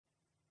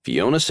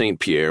Fiona St.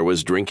 Pierre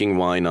was drinking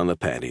wine on the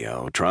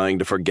patio, trying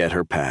to forget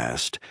her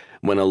past,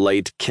 when a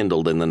light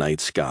kindled in the night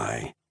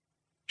sky.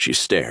 She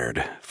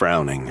stared,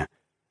 frowning.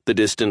 The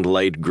distant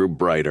light grew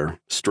brighter,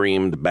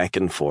 streamed back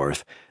and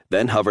forth,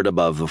 then hovered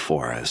above the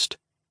forest.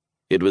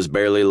 It was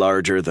barely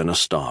larger than a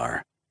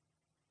star.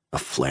 A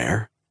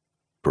flare?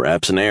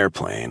 Perhaps an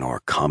airplane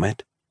or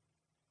comet?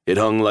 It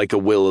hung like a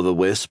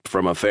will-o'-the-wisp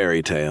from a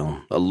fairy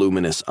tale, a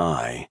luminous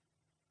eye.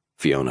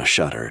 Fiona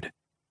shuddered.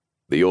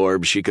 The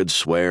orb she could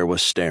swear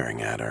was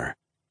staring at her.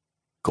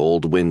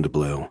 Cold wind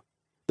blew.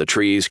 The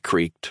trees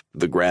creaked,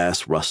 the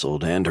grass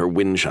rustled, and her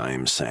wind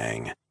chimes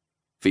sang.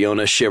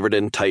 Fiona shivered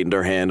and tightened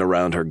her hand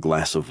around her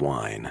glass of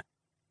wine.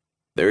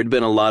 There had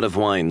been a lot of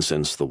wine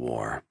since the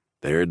war.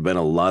 There had been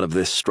a lot of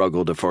this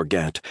struggle to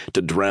forget,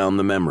 to drown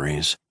the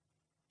memories.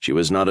 She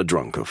was not a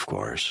drunk, of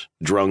course.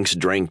 Drunks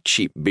drank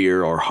cheap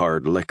beer or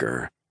hard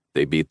liquor.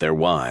 They beat their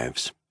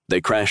wives.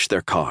 They crashed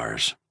their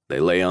cars. They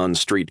lay on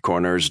street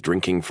corners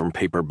drinking from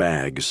paper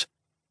bags.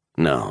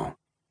 No,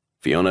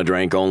 Fiona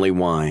drank only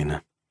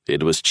wine.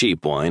 It was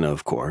cheap wine,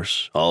 of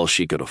course, all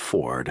she could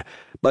afford,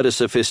 but a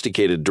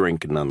sophisticated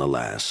drink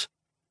nonetheless.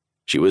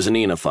 She was an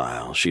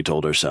enophile, she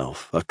told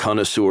herself, a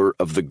connoisseur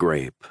of the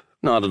grape,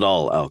 not at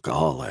all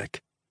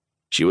alcoholic.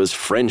 She was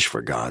French,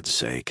 for God's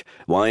sake.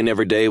 Wine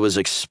every day was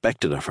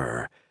expected of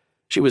her.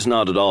 She was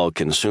not at all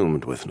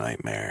consumed with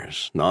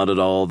nightmares, not at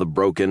all the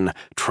broken,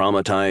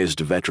 traumatized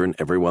veteran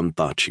everyone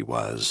thought she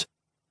was.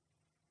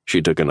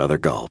 She took another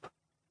gulp.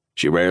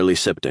 She rarely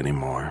sipped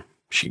anymore.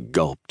 She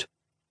gulped.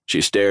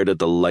 She stared at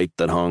the light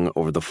that hung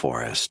over the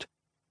forest.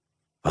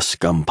 A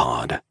scum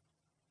pod.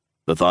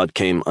 The thought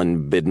came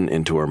unbidden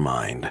into her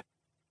mind.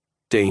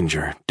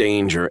 Danger,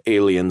 danger,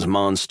 aliens,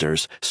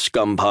 monsters,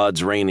 scum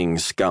pods raining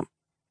scum.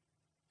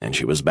 And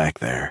she was back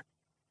there.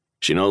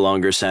 She no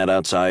longer sat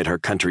outside her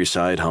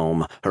countryside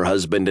home, her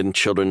husband and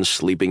children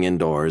sleeping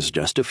indoors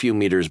just a few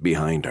meters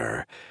behind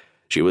her.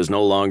 She was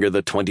no longer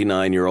the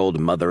 29-year-old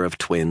mother of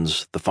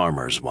twins, the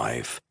farmer's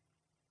wife.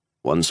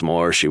 Once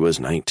more she was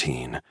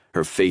 19,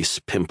 her face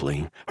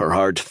pimply, her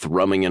heart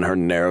thrumming in her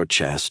narrow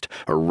chest,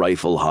 her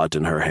rifle hot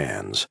in her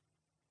hands.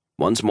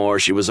 Once more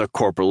she was a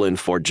corporal in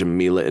Fort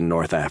Jamila in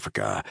North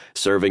Africa,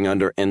 serving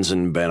under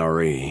Ensign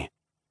Ben-Ari.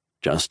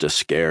 Just a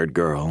scared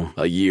girl,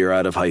 a year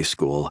out of high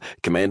school,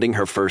 commanding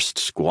her first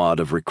squad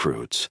of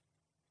recruits.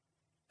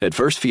 At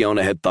first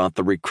Fiona had thought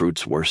the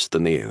recruits worse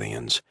than the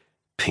aliens.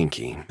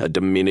 Pinky, a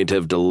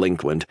diminutive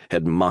delinquent,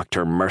 had mocked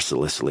her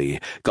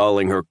mercilessly,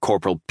 calling her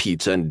Corporal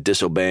Pizza and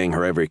disobeying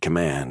her every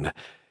command.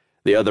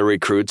 The other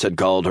recruits had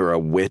called her a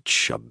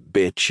witch, a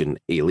bitch, an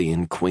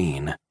alien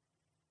queen.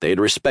 They had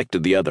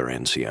respected the other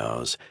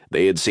NCOs.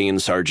 They had seen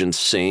Sergeant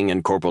Singh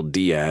and Corporal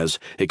Diaz,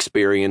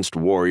 experienced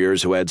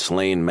warriors who had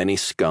slain many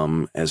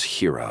scum, as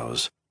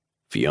heroes.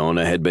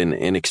 Fiona had been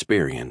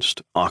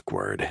inexperienced,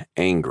 awkward,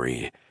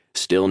 angry,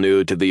 still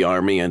new to the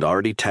army and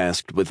already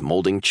tasked with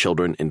molding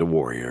children into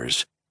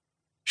warriors.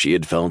 She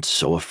had felt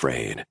so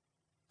afraid.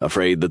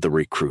 Afraid that the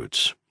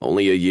recruits,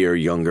 only a year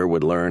younger,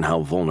 would learn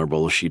how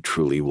vulnerable she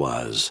truly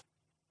was.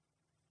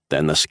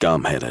 Then the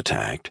scum had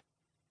attacked.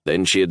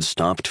 Then she had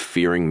stopped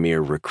fearing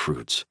mere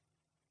recruits.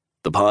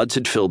 The pods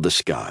had filled the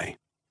sky.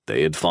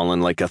 They had fallen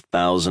like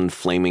 1,000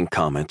 flaming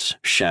comets,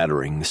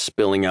 shattering,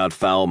 spilling out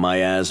foul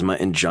miasma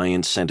and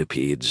giant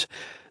centipedes.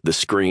 The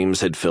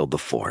screams had filled the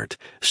fort.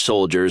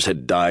 Soldiers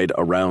had died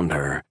around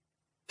her.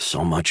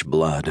 So much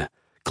blood.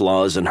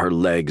 Claws in her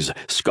legs,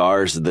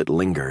 scars that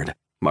lingered.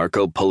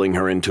 Marco pulling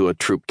her into a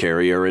troop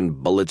carrier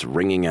and bullets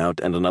ringing out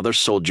and another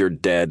soldier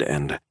dead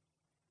and...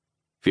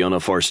 Fiona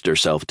forced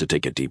herself to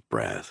take a deep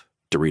breath,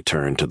 to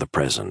return to the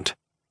present.